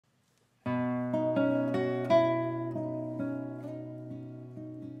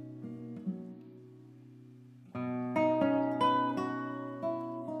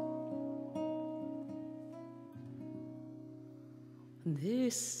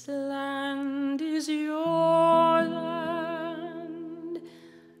This land is your land,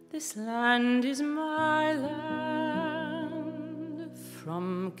 this land is my land,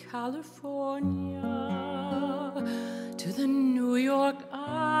 from California to the New York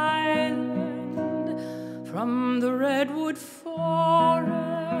Island, from the redwood forest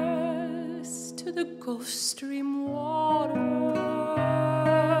to the Gulf Stream waters.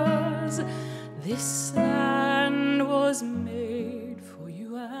 This land was made for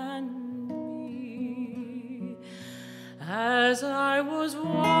you and me. As I was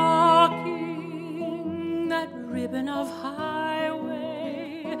walking that ribbon of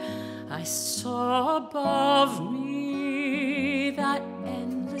highway, I saw above me that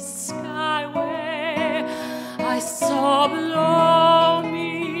endless skyway. I saw below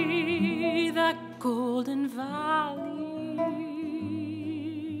me that golden valley.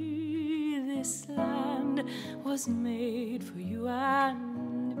 This land was made for you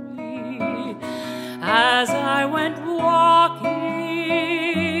and me. As I went walking,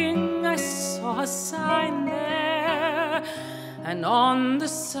 I saw a sign there, and on the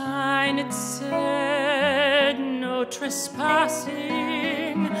sign it said, "No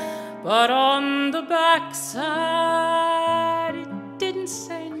trespassing." But on the back side, it didn't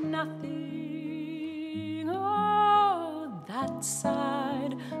say nothing. Oh, that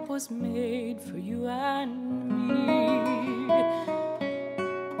side was made for you and me.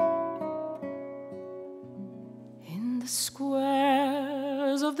 In the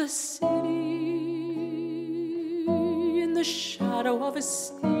squares of the city, in the shadow of a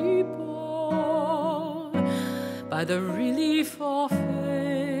steeple, by the relief office,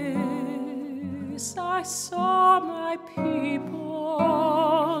 I saw my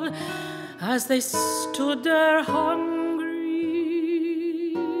people as they stood there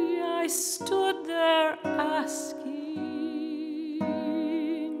hungry. I stood there asking,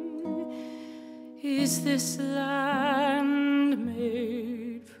 is this land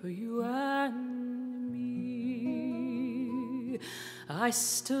made for you and me? I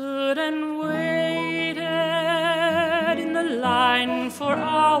stood and waited in the line for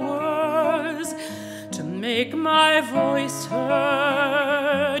hours to make my voice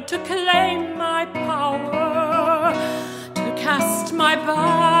heard, to claim my power, to cast my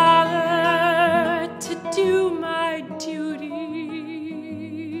ballot, to do my duty.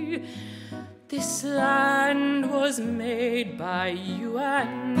 This land was made by you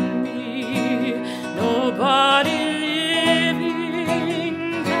and me. Nobody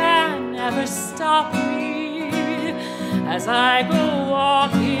living can ever stop me as I go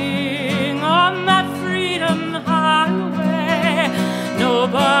walking on that freedom highway.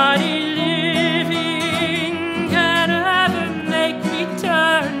 Nobody living can ever make me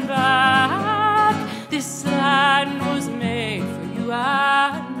turn back. This land was made for you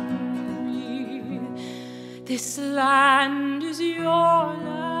and me. This land is your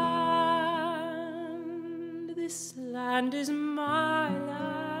land. This land is my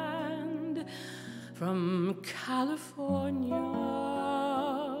land. From California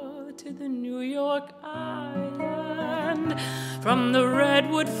to the New York Island, from the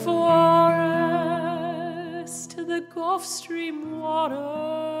redwood forest to the Gulf Stream waters,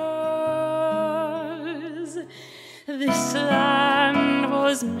 this land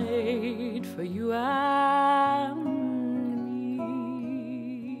was made